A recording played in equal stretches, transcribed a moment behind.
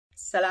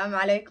Assalamu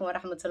alaikum wa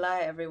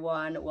rahmatullahi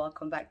everyone.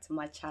 Welcome back to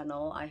my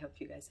channel. I hope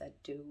you guys are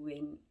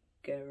doing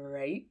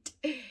great.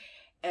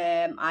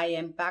 I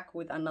am back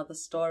with another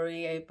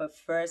story, but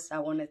first I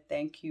want to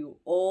thank you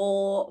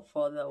all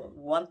for the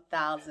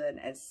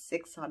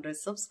 1,600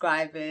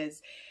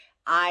 subscribers.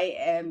 I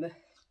am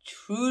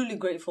truly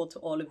grateful to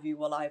all of you,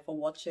 wallahi, for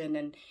watching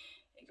and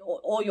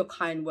all your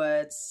kind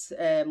words,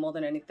 more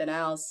than anything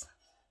else.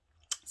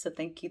 So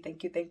thank you.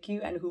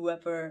 And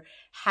whoever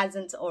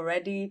hasn't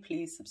already,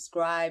 please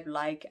subscribe,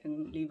 like,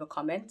 and leave a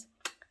comment.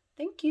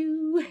 Thank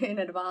you in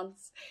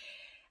advance.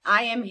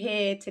 I am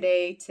here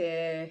today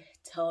to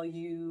tell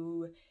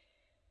you,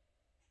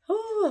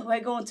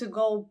 we're going to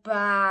go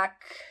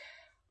back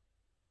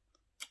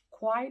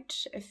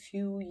quite a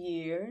few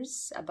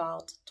years,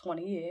 about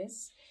 20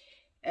 years,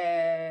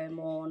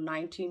 or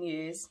 19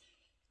 years,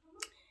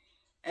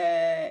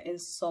 in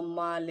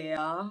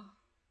Somalia.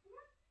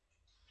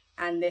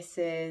 And this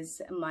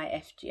is my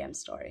FGM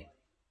story.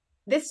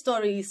 This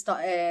story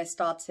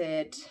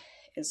started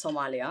in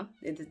Somalia.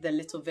 It is the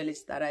little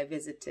village that I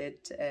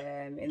visited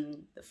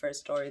in the first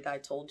story that I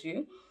told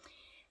you.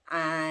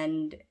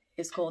 And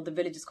the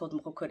village is called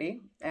Mukukuri,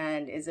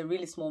 and it's a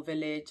really small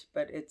village,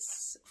 but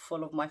it's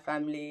full of my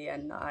family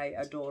and I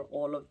adore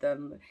all of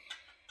them.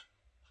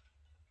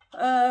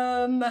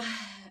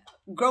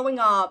 Growing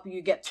up,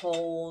 you get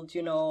told,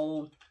 you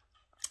know,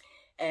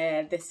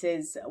 this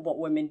is what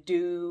women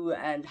do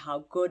and how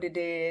good it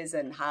is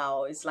and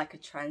how it's like a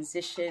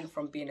transition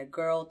from being a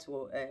girl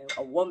to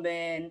a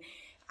woman,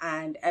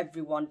 and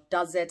everyone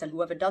does it, and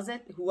whoever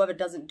doesn't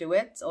do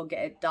it or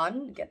get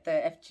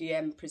the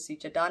FGM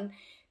procedure done,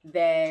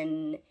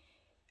 then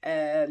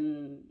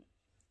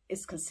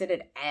it's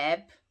considered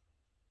ab,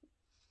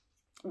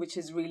 which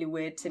is really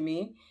weird to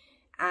me.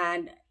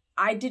 And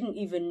I didn't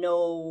even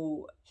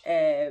know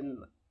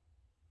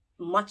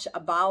much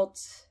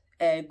about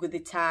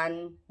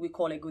Guditan. We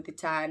call it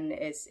Guditan.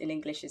 It's in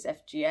English is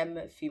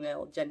FGM,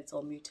 female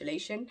genital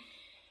mutilation,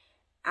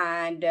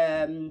 and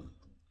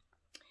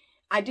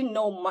I didn't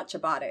know much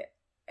about it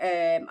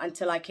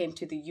until I came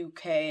to the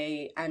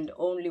UK, and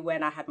only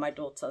when I had my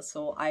daughter.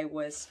 So I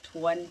was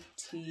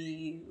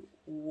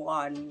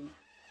 21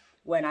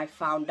 when I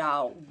found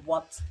out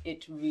what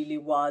it really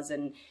was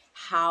and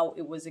how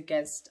it was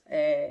against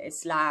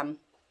Islam,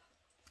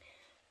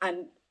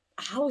 and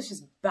how it's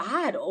just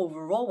bad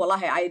overall. Well,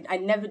 I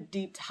never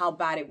deeped how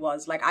bad it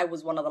was. Like, I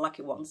was one of the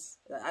lucky ones.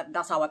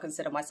 That's how I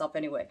consider myself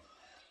anyway.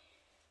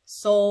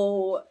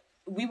 So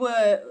we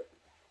were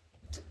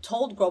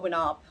told growing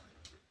up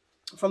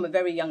from a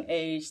very young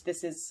age,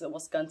 this is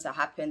what's going to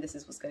happen, this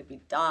is what's going to be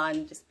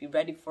done, just be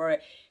ready for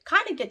it.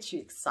 Kind of gets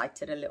you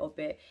excited a little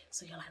bit.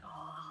 So you're like,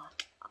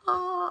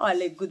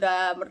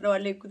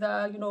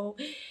 you know,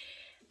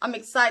 I'm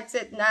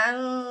excited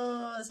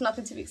now. There's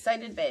nothing to be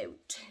excited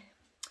about.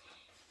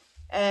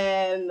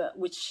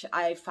 Which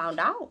I found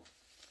out.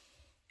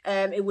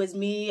 It was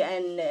me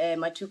and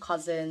my two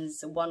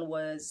cousins. One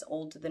was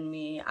older than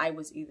me. I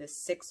was either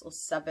 6 or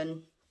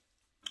 7.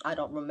 I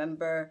don't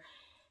remember.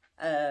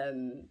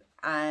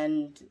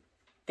 And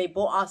they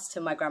brought us to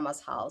my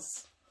grandma's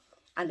house,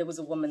 and there was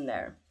a woman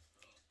there.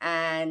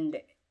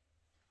 And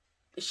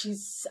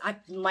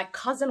my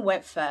cousin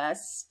went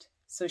first.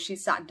 So she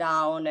sat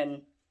down,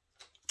 and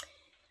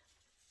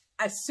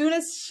as soon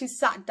as she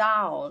sat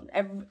down,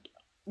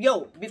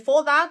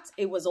 before that,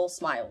 it was all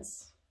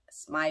smiles.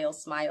 Smile,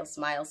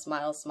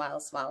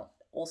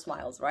 all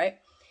smiles, right?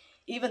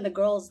 Even the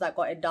girls that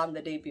got it done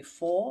the day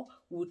before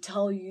would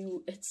tell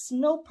you, it's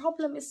no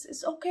problem,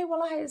 it's okay,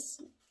 wallahi,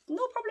 it's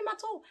no problem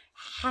at all.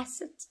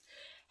 Has it.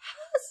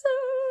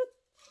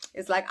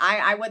 It's like,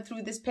 I went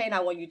through this pain,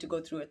 I want you to go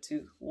through it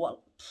too.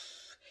 Well,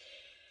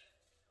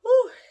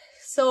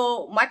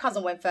 so my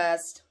cousin went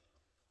first.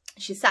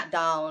 She sat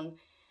down,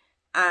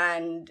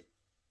 and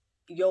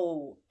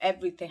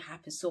everything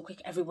happened so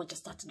quick. Everyone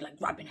just started like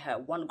grabbing her.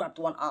 One grabbed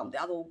one arm,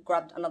 the other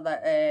grabbed another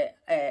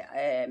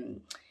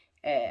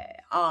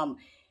arm.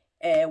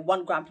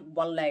 One grabbed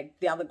one leg,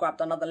 the other grabbed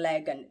another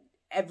leg, and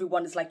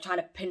everyone is like trying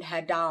to pin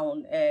her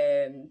down,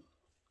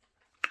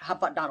 her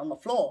butt down on the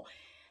floor.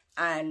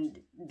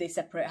 And they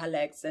separate her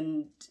legs,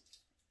 and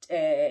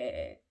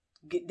they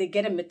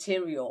get a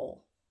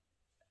material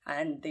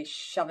and they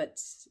shove it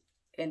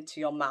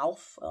into your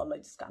mouth, or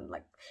like just kind of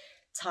like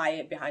tie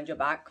it behind your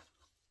back,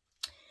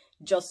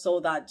 just so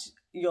that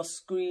your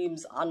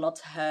screams are not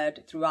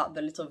heard throughout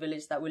the little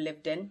village that we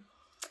lived in.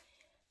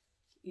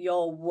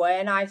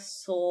 When I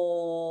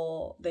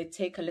saw, they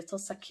take a little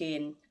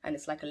sakin, and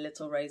it's like a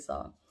little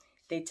razor.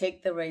 They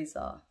take the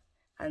razor,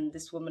 and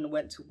this woman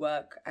went to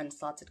work and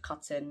started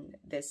cutting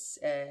this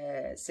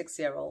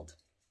 6-year-old,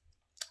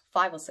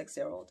 5 or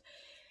 6-year-old.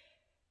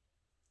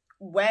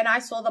 When I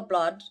saw the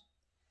blood,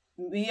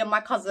 me and my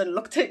cousin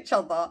looked at each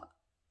other.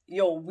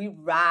 We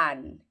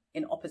ran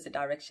in opposite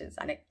directions,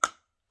 and it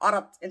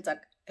أردت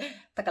أنت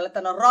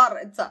تكلتنا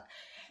الرار أنت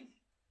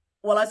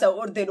ولا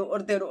سو أردني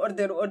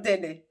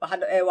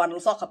وانا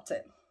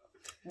لصاقبته.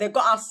 They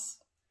got us.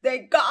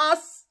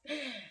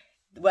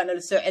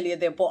 when so earlier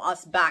they brought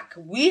us back,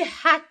 we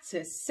had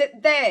to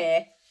sit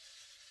there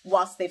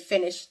whilst they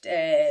finished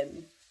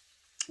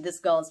this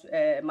girl's,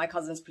 my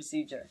cousin's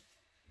procedure.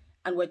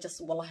 And we're just,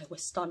 wallahi, we're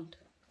stunned.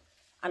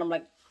 And I'm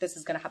like, this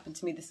is going to happen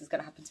to me. This is going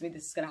to happen to me.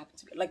 This is going to happen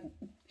to me. Like,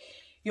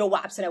 yo,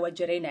 what happened?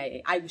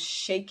 I was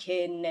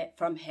shaking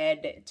from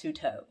head to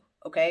toe.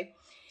 Okay.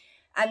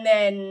 And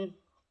then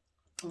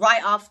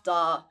right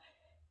after,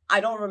 I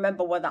don't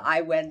remember whether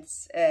I went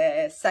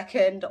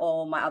second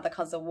or my other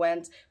cousin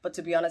went. But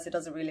to be honest, it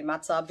doesn't really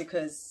matter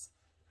because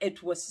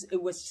it was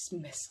just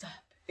messed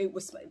up. It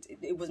was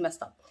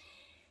messed up.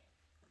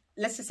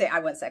 Let's just say I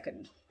went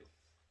second.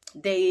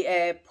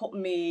 They put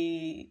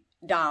me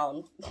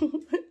down,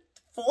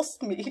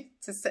 forced me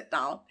to sit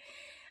down,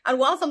 and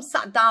whilst I'm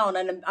sat down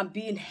and I'm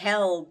being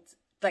held,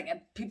 like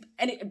people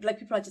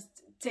are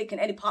just taking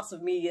any parts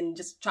of me and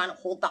just trying to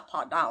hold that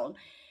part down,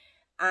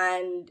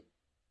 and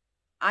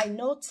I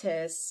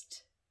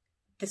noticed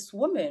this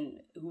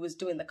woman who was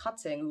doing the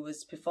cutting, who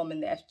was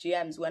performing the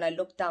FGMs. When I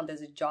looked down, there's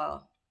a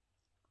jar.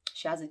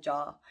 She has a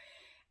jar,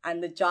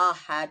 and the jar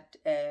had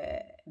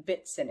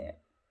bits in it.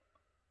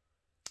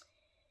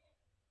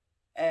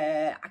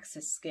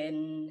 Excess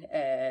skin,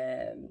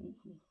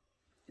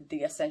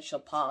 the essential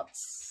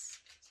parts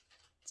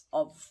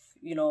of,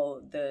 you know,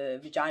 the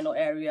vaginal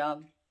area,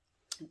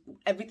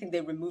 everything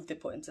they removed, they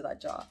put into that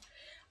jar.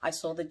 I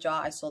saw the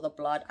jar, I saw the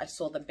blood, I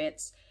saw the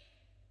bits.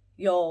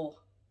 Yo,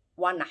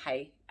 I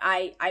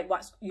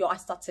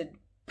started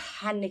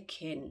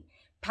panicking,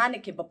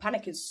 but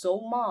panicking so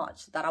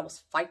much that I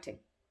was fighting.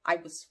 I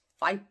was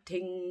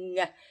fighting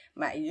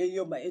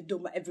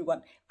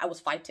everyone. I was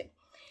fighting.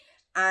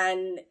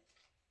 And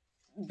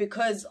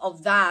because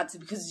of that,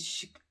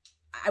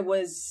 I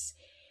was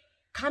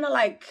kind of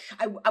like,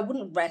 I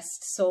wouldn't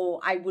rest,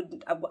 so I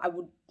would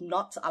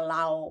not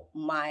allow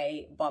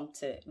my bum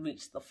to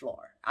reach the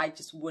floor. I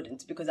just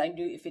wouldn't, because I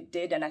knew if it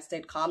did and I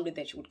stayed calmly,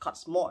 then she would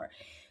cut more.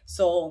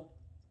 So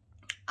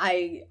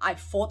I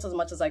fought as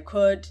much as I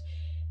could,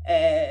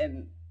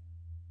 and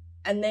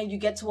then you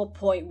get to a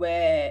point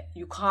where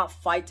you can't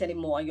fight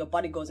anymore and your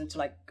body goes into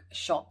like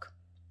shock,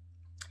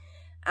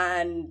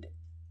 and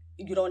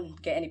you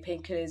don't get any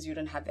painkillers, you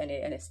don't have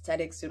any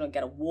anesthetics, you don't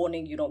get a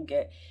warning, you don't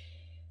get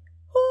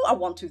a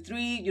 1, 2,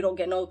 3, you don't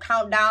get no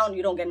countdown,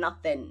 you don't get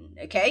nothing.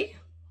 Okay,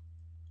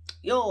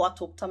 yo, I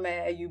talk to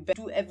me, you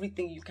do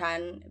everything you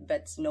can,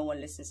 but no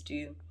one listens to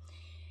you.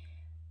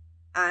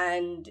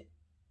 And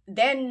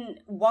then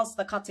once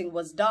the cutting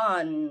was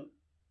done,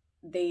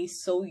 they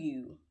sew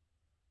you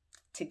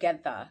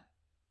together,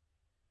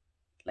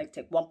 like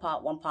take one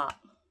part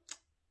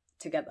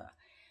together.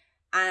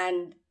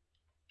 And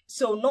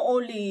so not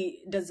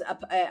only does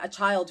a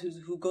child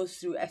who goes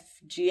through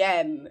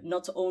FGM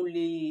not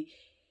only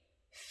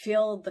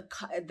feel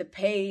the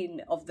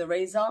pain of the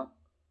razor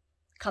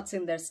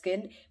cutting their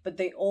skin, but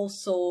they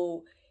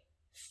also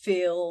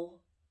feel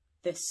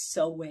the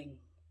sewing.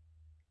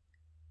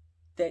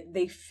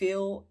 They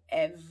feel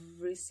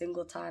every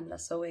single time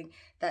that sewing,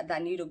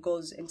 that needle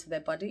goes into their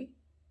body,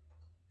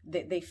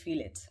 they feel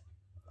it.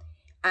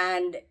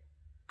 And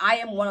I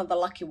am one of the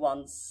lucky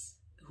ones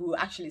who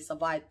actually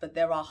survived, but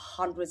there are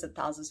hundreds of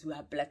thousands who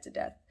have bled to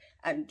death,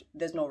 and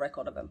there's no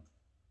record of them.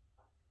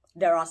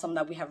 There are some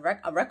that we have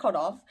a record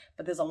of,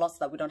 but there's a lot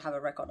that we don't have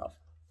a record of.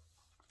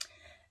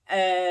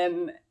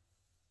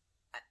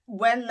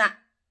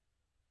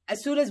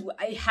 As soon as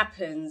it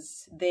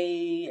happens,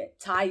 they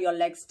tie your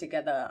legs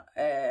together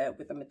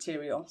with the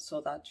material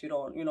so that you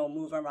don't,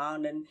 move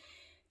around, and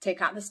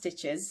take out the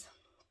stitches.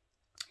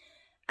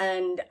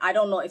 And I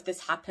don't know if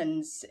this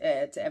happens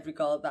to every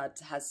girl that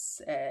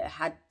has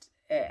had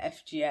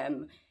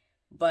FGM,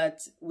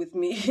 but with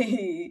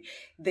me,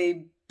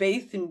 they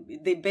bathed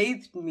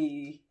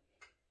me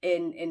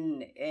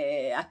in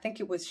I think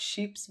it was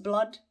sheep's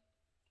blood,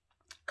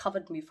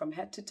 covered me from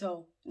head to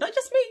toe. Not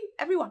just me,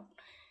 everyone.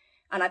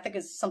 And I think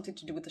it's something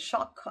to do with the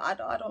shock. I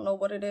don't know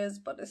what it is,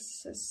 but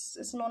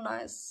it's not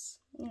nice.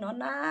 Not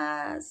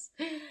nice.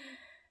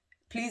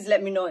 Please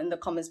let me know in the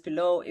comments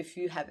below if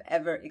you have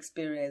ever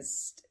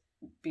experienced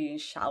being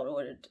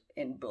showered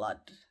in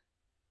blood.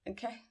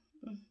 Okay?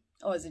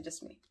 Or is it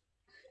just me?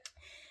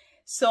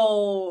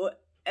 So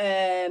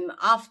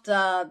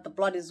after the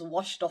blood is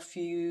washed off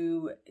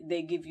you,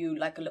 they give you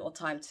like a little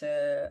time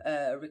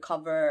to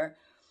recover.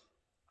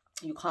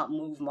 You can't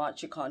move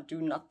much, you can't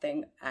do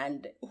nothing.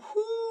 And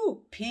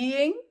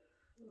peeing,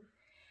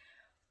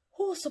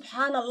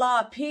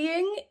 subhanallah,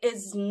 peeing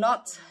is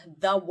not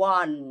the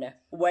one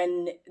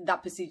when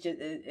that procedure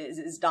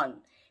is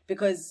done,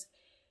 because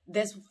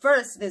there's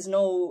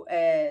no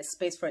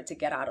space for it to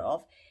get out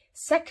of.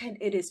 Second,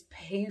 it is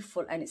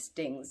painful and it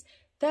stings.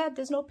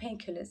 There's no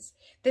painkillers,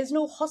 there's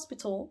no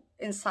hospital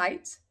in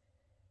sight.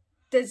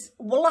 There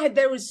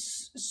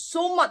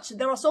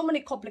are so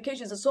many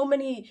complications, there's so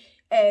many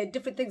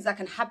different things that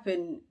can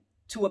happen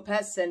to a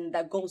person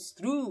that goes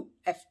through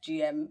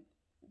FGM.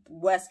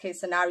 Worst case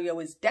scenario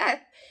is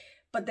death,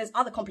 but there's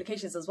other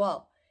complications as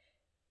well.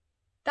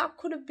 That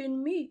could have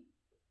been me.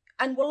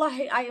 And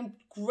wallahi, I am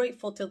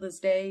grateful till this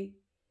day.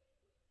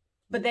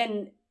 But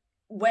then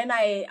when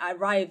I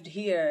arrived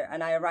here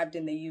and I arrived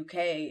in the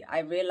UK, I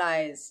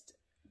realized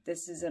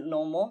this isn't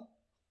normal,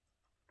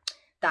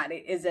 that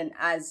it isn't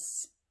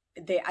as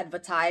they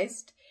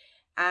advertised.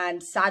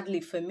 And sadly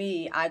for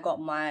me, I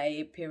got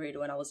my period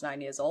when I was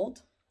 9 years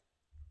old.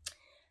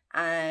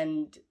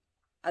 And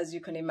as you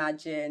can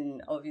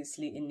imagine,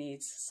 obviously it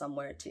needs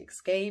somewhere to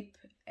escape,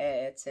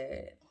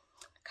 to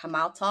come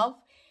out of.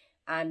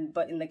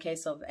 But in the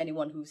case of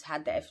anyone who's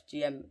had the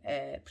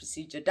FGM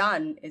procedure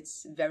done,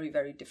 it's very,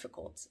 very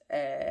difficult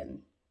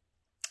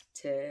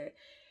to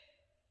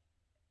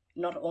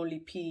not only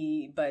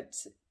pee,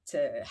 but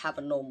to have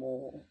a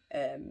normal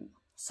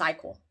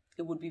cycle.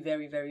 It would be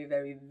very, very,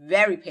 very,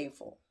 very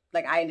painful.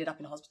 Like, I ended up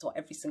in hospital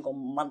every single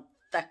month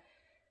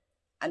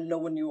and no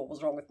one knew what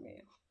was wrong with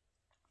me.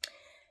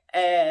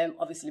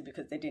 Obviously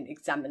because they didn't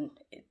examine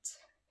it.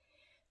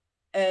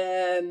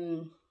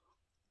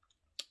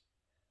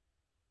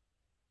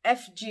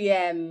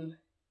 FGM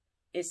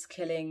is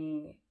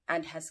killing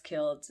and has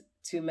killed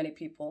too many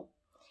people.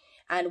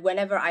 And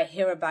whenever I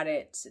hear about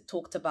it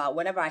talked about,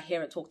 whenever I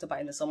hear it talked about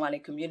in the Somali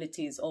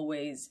community, is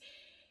always,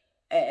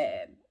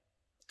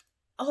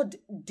 oh,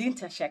 Deen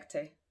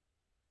Tashekte.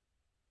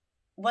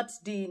 What's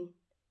Deen?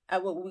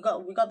 We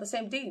got the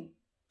same Deen,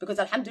 because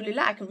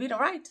Alhamdulillah, I can read and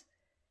write.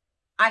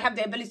 I have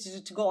the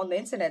ability to go on the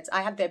internet.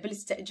 I have the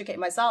ability to educate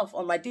myself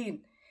on my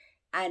Deen.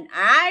 And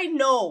I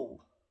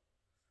know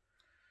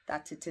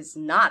that it is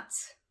not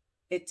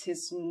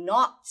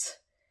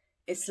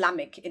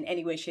Islamic in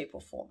any way, shape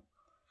or form.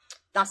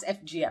 That's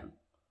FGM.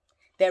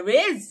 There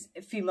is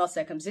female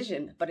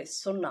circumcision, but it's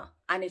sunnah.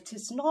 And it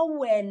is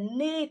nowhere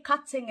near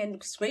cutting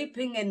and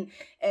scraping and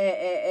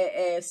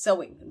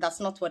sewing. That's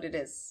not what it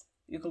is.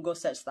 You can go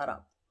search that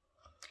up.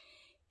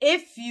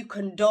 If you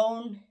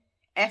condone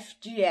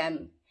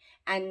FGM,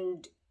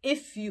 and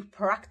if you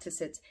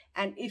practice it,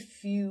 and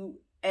if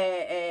you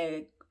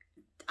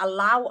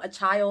allow a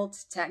child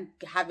to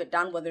have it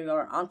done, whether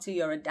you're an auntie,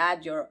 you're a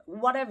dad, you're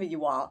whatever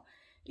you are,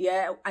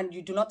 yeah, and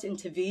you do not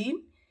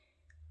intervene,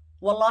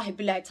 wallahi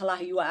billahi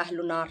talahi, you are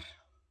ahlun nar.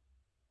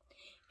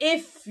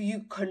 If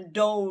you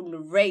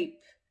condone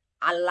rape,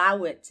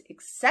 allow it,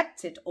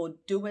 accept it, or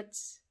do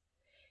it,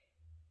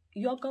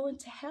 you're going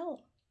to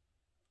hell.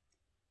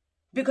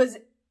 Because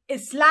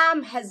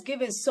Islam has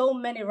given so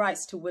many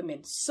rights to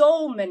women,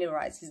 so many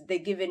rights. They're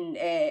given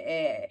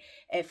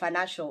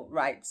financial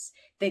rights.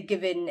 They're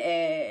given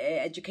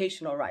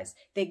educational rights.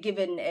 They're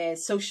given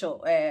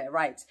social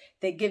rights.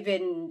 They're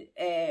given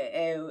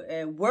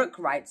work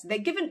rights. They're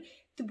given.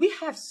 We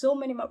have so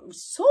many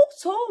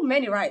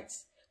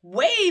rights,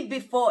 way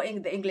before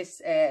in the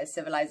English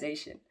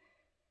civilization.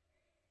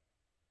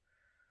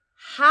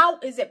 How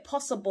is it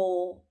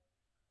possible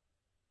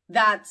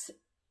that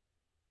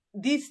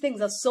these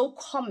things are so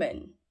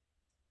common,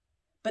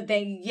 but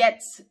then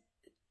yet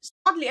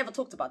hardly ever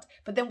talked about?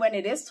 But then when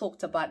it is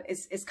talked about,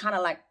 it's kind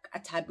of like a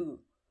taboo.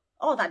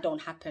 Oh, that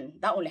don't happen.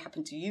 That only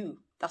happened to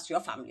you. That's your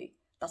family.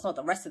 That's not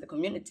the rest of the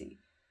community.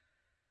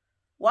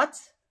 What?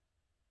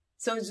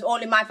 So it's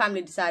only my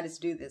family decided to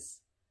do this.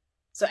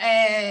 So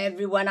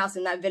everyone else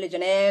in that village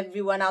and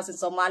everyone else in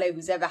Somalia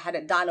who's ever had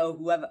it done, or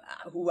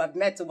who I've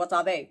met, what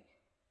are they?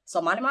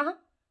 Somali Maha?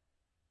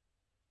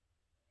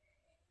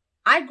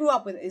 I grew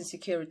up with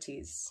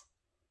insecurities.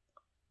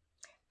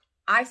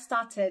 I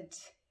started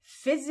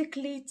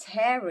physically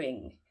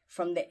tearing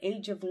from the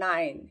age of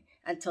 9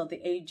 until the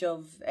age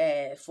of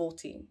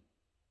 14.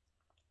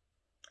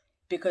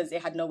 Because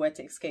it had nowhere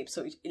to escape.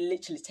 So it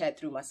literally teared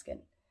through my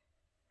skin.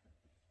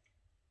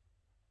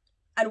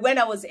 And when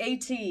I was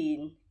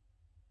 18,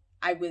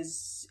 I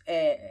was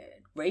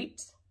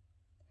raped.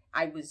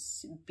 I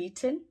was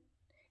beaten.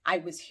 I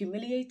was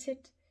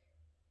humiliated.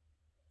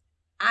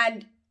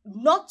 And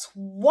not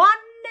one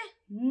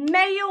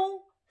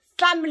male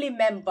family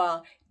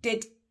member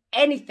did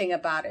anything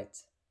about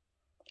it.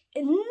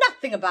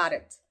 Nothing about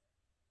it.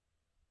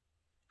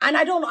 And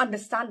I don't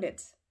understand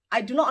it. I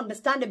do not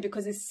understand it,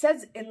 because it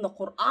says in the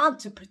Quran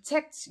to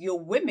protect your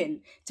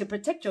women, to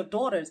protect your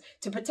daughters,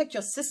 to protect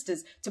your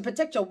sisters, to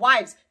protect your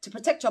wives, to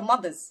protect your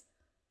mothers.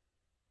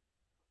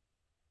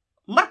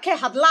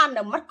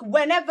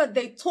 Whenever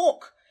they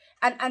talk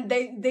and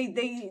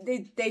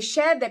they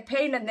share their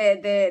pain and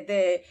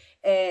their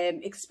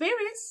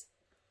experience,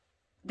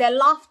 they're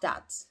laughed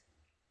at.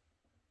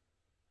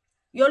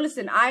 Yo,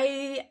 listen,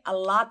 a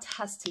lot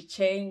has to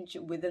change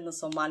within the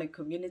Somali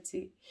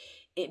community.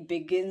 It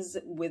begins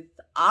with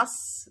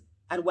us.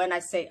 And when I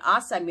say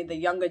us, I mean the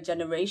younger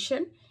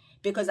generation.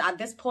 Because at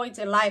this point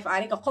in life, I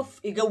think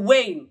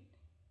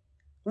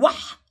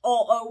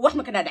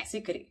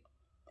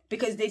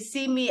because they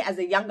see me as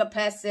a younger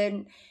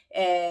person,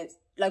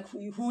 like,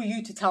 who are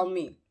you to tell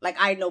me? Like,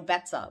 I know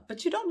better.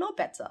 But you don't know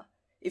better.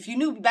 If you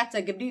knew better,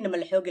 if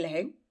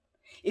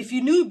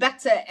you knew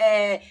better,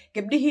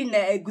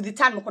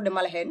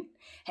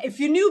 if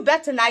you knew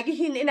better,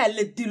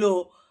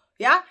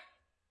 yeah?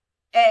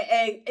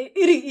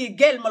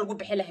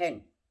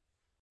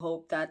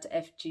 Hope that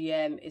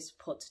FGM is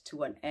put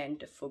to an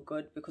end for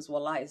good, because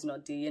wallah is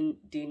not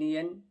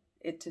Dinian.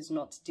 It is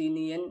not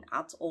Dinian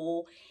at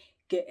all.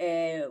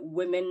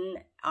 women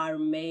are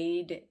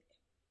made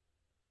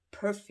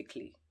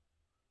perfectly.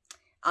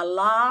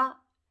 Allah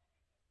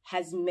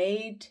has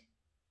made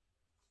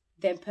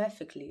them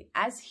perfectly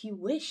as He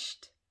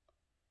wished.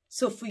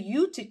 So for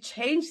you to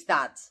change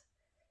that,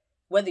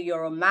 whether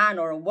you're a man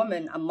or a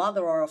woman, a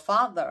mother or a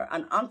father,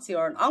 an auntie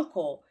or an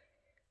uncle,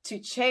 to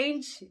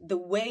change the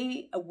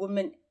way a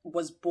woman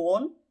was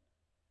born,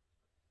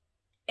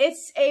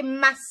 it's a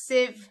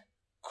massive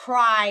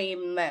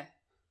crime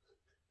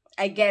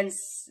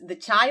against the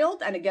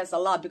child and against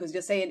Allah, because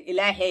you're saying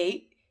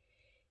Ilahi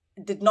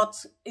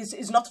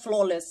is not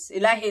flawless.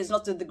 Ilahi is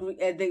not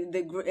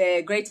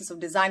the greatest of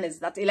designers.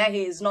 That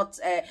Ilahi is not.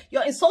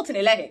 You're insulting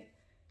Ilahi.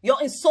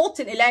 You're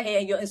insulting Ilahi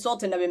and you're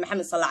insulting Nabi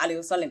Muhammad sallallahu alaihi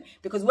wasallam.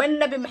 Because when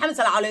Nabi Muhammad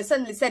sallallahu alaihi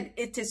wasallam said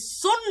it is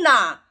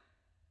sunnah,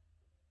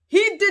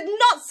 he did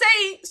not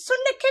say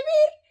sunnah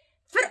kabir.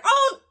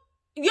 Fir'aun,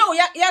 yo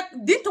ya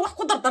dinta wax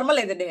ku dardarma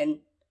leedahay.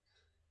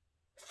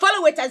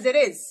 Follow it as it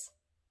is.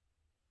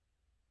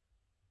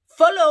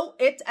 Follow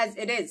it as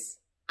it is.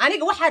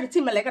 Aniga waxa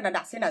ritiin ma laga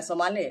dhadhacsiinaa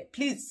Soomaaliya.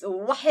 Please,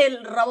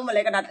 waxay rabo ma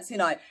laga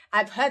dhadhacsiinaa.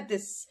 I've heard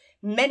this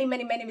many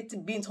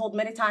being told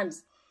many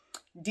times.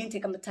 Diinta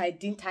kama tahay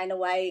diintayna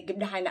waaye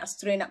gabdhahayna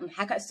asturayna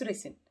maxaa ka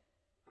asturaysin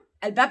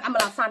albaab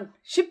camal afaan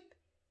shib,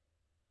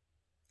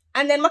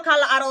 and then markaa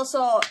la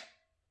arooso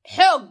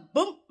xoog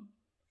boom.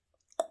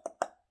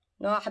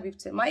 No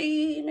xabiibti ma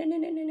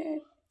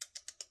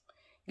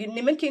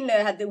nimankiin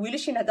hadda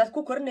wiilashiin haddaad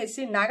ku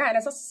korinaysiin naagaha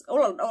inay saas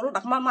ula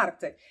dhaqmaa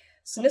maaragtay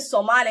sina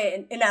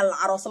Soomaaliya inaa la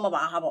arooso maba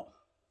ahabo,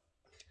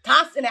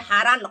 taas inay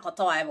xaaraan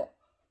noqoto waaybo.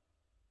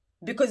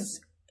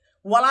 Because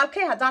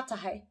walaalkay haddaad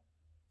tahay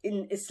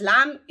in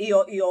Islam,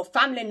 your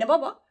family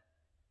nebaba,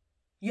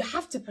 you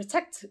have to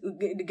protect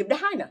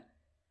gabdhahayna.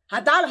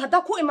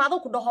 Hadda ku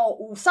imaado ku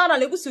dhaho sana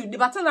lagu soo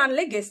dhibaatadan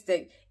la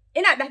geystay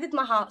inaad dhahdid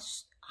maaha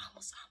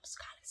aamus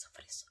kale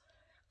safariso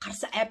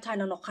qarsa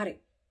ceebtayna no qari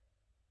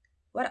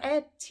war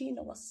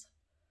ceebtiina was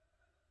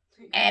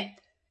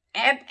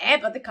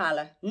ceeb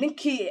adikaala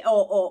ninkii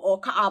oo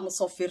ka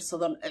aamuso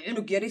fiirsadan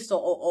cunug yariso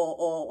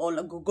oo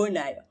la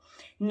gogoynaayo,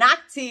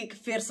 naagtii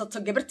fiirsato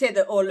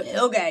gabarteeda oo la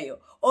xoogayo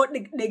oo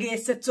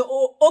dhegeysato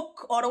oo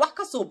og oo wax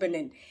ka soo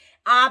banin,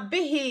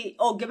 aabihii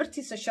oo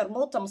gabartiisa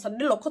sharmoota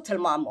masadhilo ku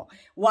tilmaamo,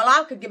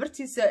 walaalka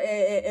gabartiisa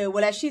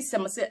walaashiisa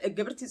mase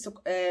gabartiisa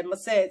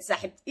mase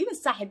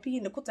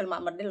saaxiibihiina ku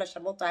tilmaamo dhilo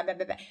sharmoota.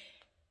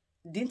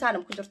 Diintaana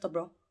ma ku jirto,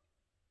 bro.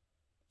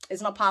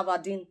 It's not part of our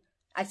deen.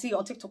 I see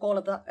on TikTok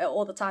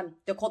all the time.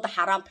 They're called the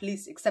haram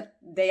police, except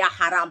they are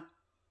haram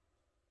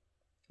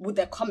with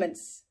their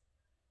comments.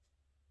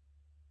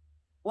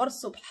 What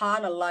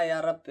subhanallah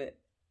ya Rabbi.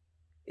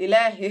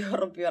 Ilahi ya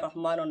Rabbi ya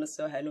Rahman wa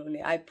naso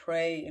hanuni. I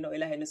pray,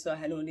 Ilahi naso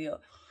hanuni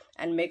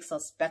and makes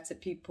us better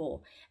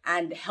people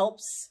and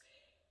helps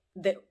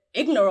the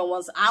ignorant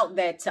ones out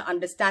there to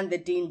understand the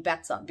deen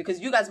better. Because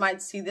you guys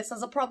might see this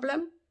as a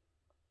problem,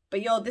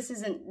 but yo, this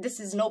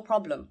is no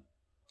problem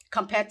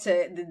compared to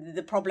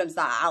the problems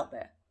that are out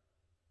there.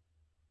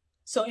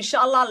 So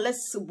inshallah,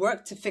 let's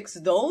work to fix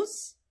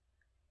those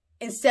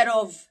instead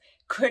of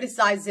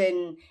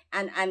criticizing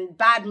and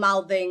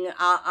bad-mouthing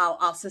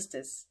our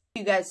sisters.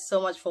 Thank you guys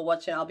so much for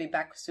watching. I'll be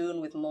back soon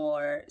with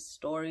more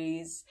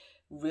stories,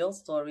 real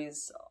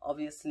stories,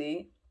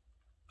 obviously.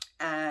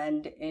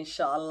 And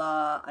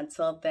inshallah,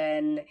 until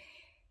then,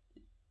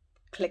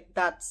 click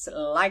that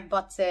like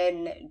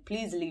button.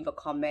 Please leave a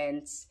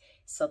comment,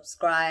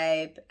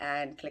 subscribe,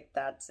 and click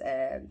that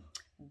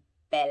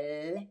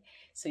bell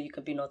so you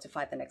can be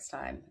notified the next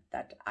time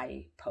that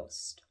I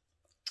post.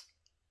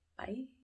 Bye.